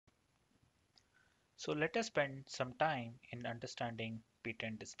So let us spend some time in understanding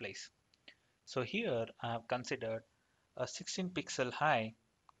P10 displays. So here I have considered a 16 pixel high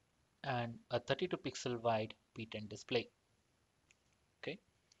and a 32 pixel wide P10 display. Okay.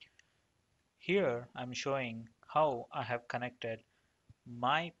 Here I'm showing how I have connected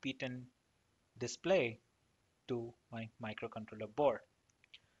my P10 display to my microcontroller board.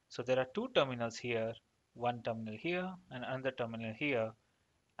 So there are two terminals here, one terminal here and another terminal here,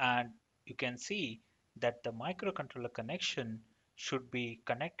 and you can see that the microcontroller connection should be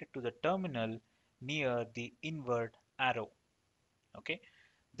connected to the terminal near the inward arrow. Okay,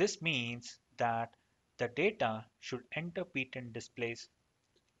 this means that the data should enter P10 displays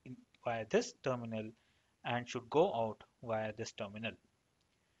via this terminal and should go out via this terminal.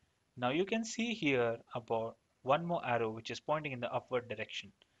 Now you can see here about one more arrow which is pointing in the upward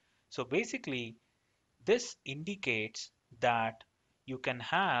direction. So basically this indicates that you can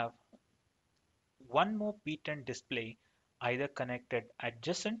have one more P10 display either connected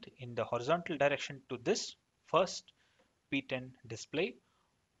adjacent in the horizontal direction to this first P10 display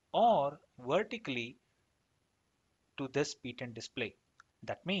or vertically to this P10 display.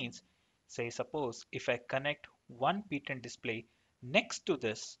 That means, say suppose if I connect one P10 display next to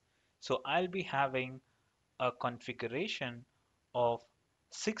this, so I'll be having a configuration of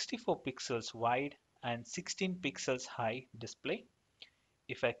 64 pixels wide and 16 pixels high display.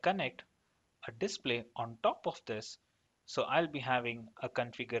 If I connect a display on top of this, so I'll be having a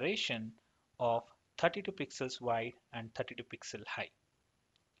configuration of 32 pixels wide and 32 pixel high.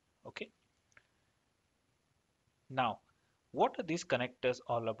 Okay. Now, what are these connectors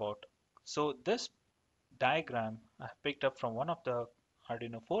all about? So this diagram I picked up from one of the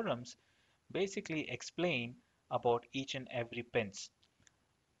Arduino forums basically explain about each and every pins.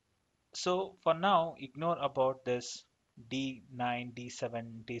 So for now, ignore about this D9,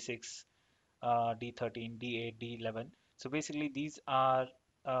 D7, D6, D13, D8, D11. So basically these are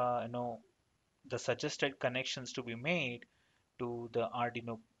the suggested connections to be made to the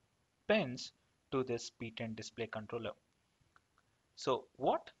Arduino pins to this P10 display controller. So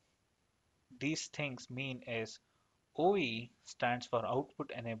what these things mean is OE stands for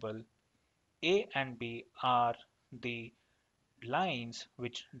output enable, A and B are the lines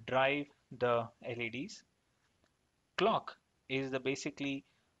which drive the LEDs. Clock is the basically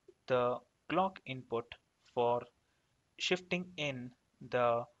the clock input for shifting in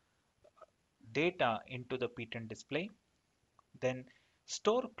the data into the P10 display. Then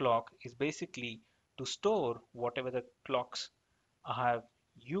store clock is basically to store whatever the clocks I have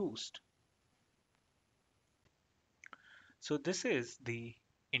used. So this is the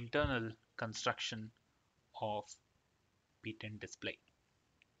internal construction of P10 display.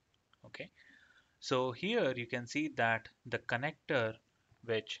 Okay. So here you can see that the connector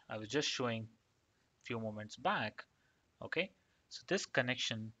which I was just showing few moments back. Okay. So this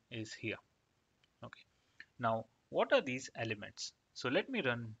connection is here. Okay. Now what are these elements? So let me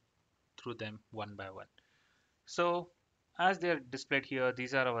run through them one by one. So as they are displayed here,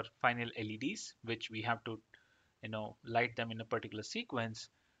 these are our final LEDs, which we have to, light them in a particular sequence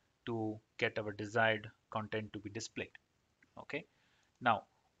to get our desired content to be displayed. Okay. Now,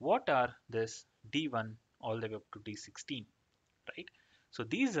 what are this D1 all the way up to D16, right? So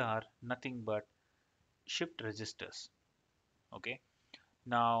these are nothing but shift registers. Okay.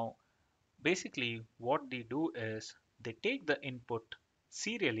 Now, basically what they do is they take the input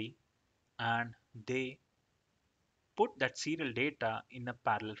serially and they put that serial data in a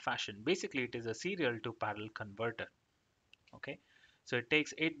parallel fashion. Basically, it is a serial to parallel converter. Okay, so it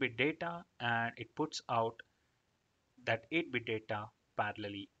takes 8-bit data and it puts out that 8-bit data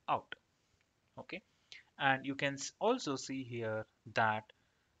parallelly out. Okay, and you can also see here that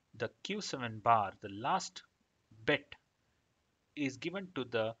the Q7 bar, the last bit, is given to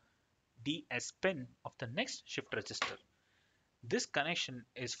the DS pin of the next shift register. This connection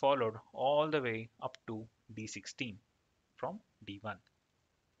is followed all the way up to D16 from D1.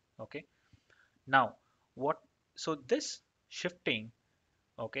 Okay, now what so this shifting,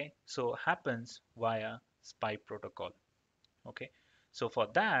 okay, so happens via SPI protocol. Okay, so for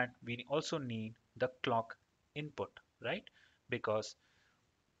that we also need the clock input, right? Because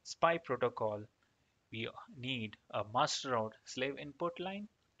SPI protocol, we need a master out slave input line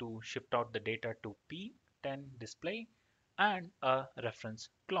to shift out the data to P10 display and a reference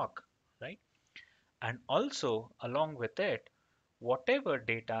clock, right? And also along with it, whatever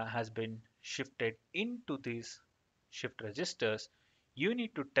data has been shifted into these shift registers, you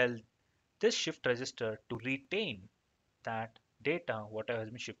need to tell this shift register to retain that data whatever has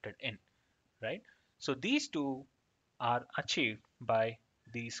been shifted in, right? So these two are achieved by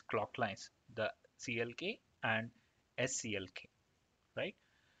these clock lines, the CLK and SCLK, right?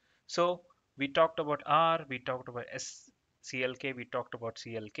 So we talked about R, we talked about SCLK, we talked about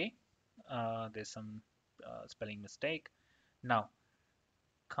CLK. There's some spelling mistake. Now,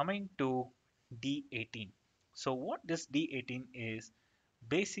 coming to D18. So what this D18 is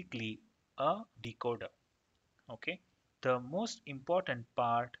basically a decoder, okay? The most important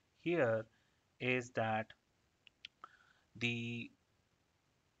part here is that the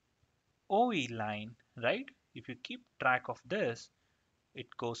OE line, right? If you keep track of this, it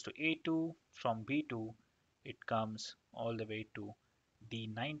goes to A2, from B2, it comes all the way to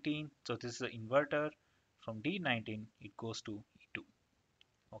D19. So this is the inverter. From D19, it goes to E2,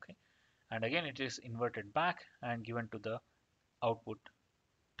 okay? And again, it is inverted back and given to the output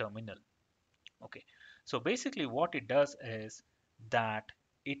terminal, okay? So basically what it does is that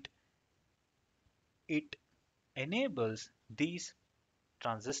it it enables these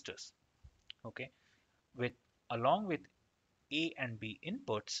transistors, okay, with along with A and B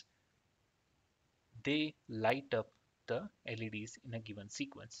inputs, they light up the LEDs in a given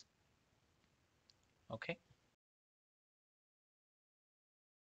sequence, okay.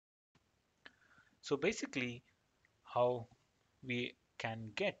 So basically how we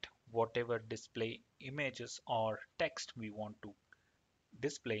can get whatever display images or text we want to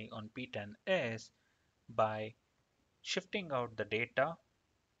display on P10 is by shifting out the data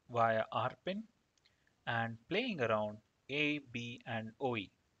via R pin and playing around A, B and OE,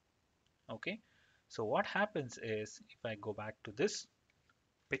 okay. So what happens is, if I go back to this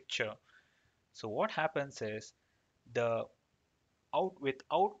picture, so what happens is the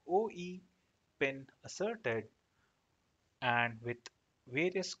without OE pin asserted and with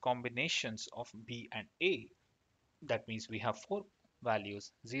various combinations of B and A, that means we have four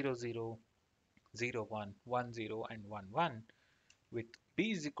values 0, 0, 0, 1, 1, 0 and 1, 1. With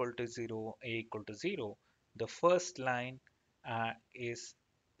B is equal to 0, A equal to 0, the first line is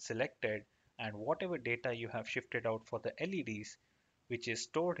selected, and whatever data you have shifted out for the LEDs, which is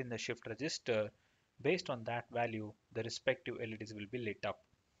stored in the shift register, based on that value, the respective LEDs will be lit up.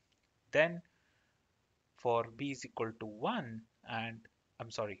 Then for B is equal to 1 and I'm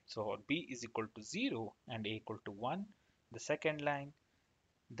sorry, so for B is equal to 0 and A equal to 1, the second line,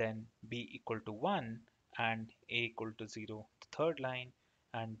 then B equal to 1 and A equal to 0, the third line,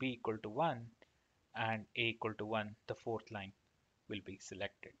 and B equal to 1 and A equal to 1, the fourth line will be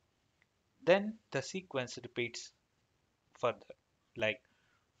selected. Then the sequence repeats further, like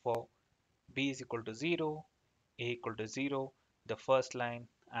for B is equal to 0, A equal to 0, the first line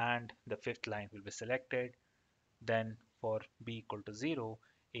and the fifth line will be selected. Then for B equal to 0,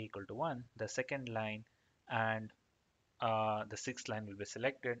 A equal to 1, the second line and the sixth line will be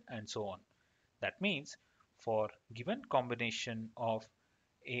selected, and so on. That means for given combination of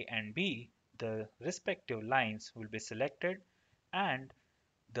A and B, the respective lines will be selected, and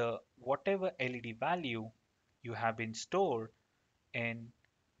the whatever LED value you have been stored in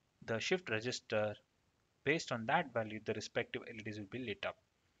the shift register, based on that value, the respective LEDs will be lit up.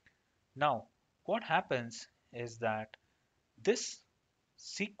 Now, what happens is that this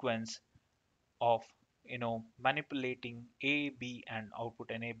sequence of manipulating A, B, and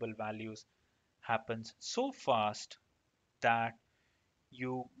output enable values happens so fast that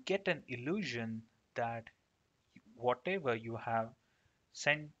you get an illusion that whatever you have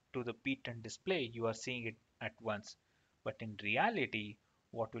sent to the P10 display, you are seeing it at once. But in reality,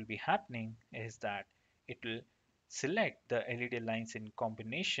 what will be happening is that it will select the LED lines in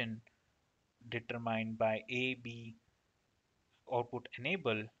combination determined by A, B, output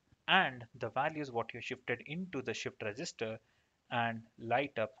enable, and the values what you shifted into the shift register and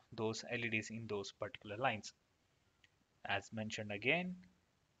light up those LEDs in those particular lines. As mentioned again,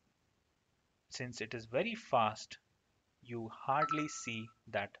 since it is very fast, you hardly see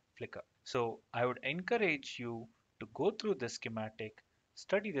that flicker. So I would encourage you to go through the schematic,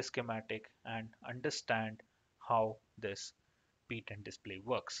 study the schematic, and understand how this P10 display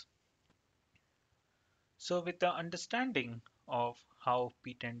works. So with the understanding of how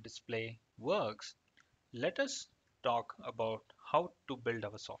P10 display works, let us talk about how to build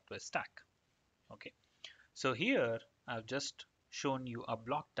our software stack. Okay, so here I've just shown you a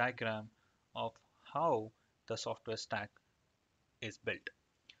block diagram of how the software stack is built.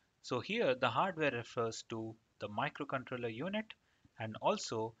 So here the hardware refers to the microcontroller unit and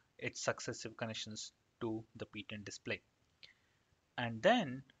also its successive connections to the P10 display. And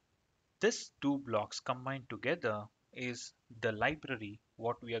then this two blocks combined together is the library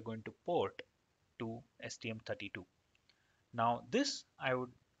what we are going to port to STM32. Now this I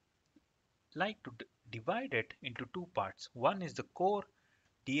would like to divide it into two parts. One is the core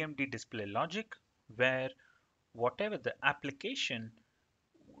DMD display logic, where whatever the application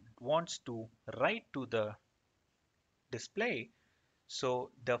wants to write to the display,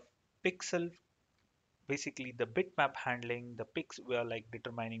 so the pixel, basically the bitmap handling, the pix we are like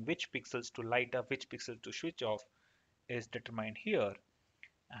determining which pixels to light up, which pixels to switch off, is determined here.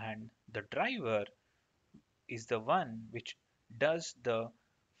 And the driver is the one which does the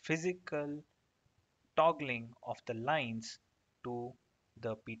physical toggling of the lines to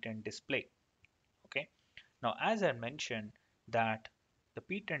the P10 display. Okay. Now, as I mentioned that the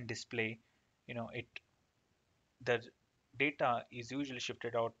P10 display, it the data is usually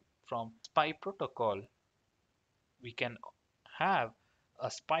shifted out from SPI protocol. We can have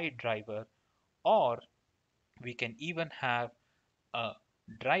a SPI driver, or we can even have a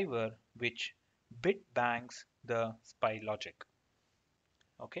driver which bit bangs the SPI logic.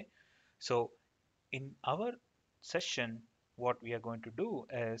 Okay, so in our session, what we are going to do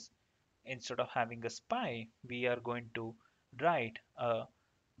is, instead of having a SPI, we are going to write a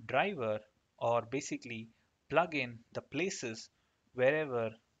driver, or basically plug in the places wherever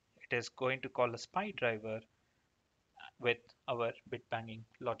it is going to call a SPI driver with our bit banging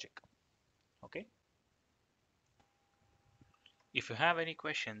logic. Okay. If you have any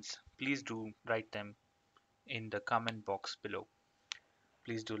questions, please do write them in the comment box below.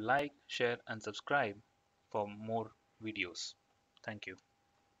 Please do like, share, and subscribe for more videos. Thank you.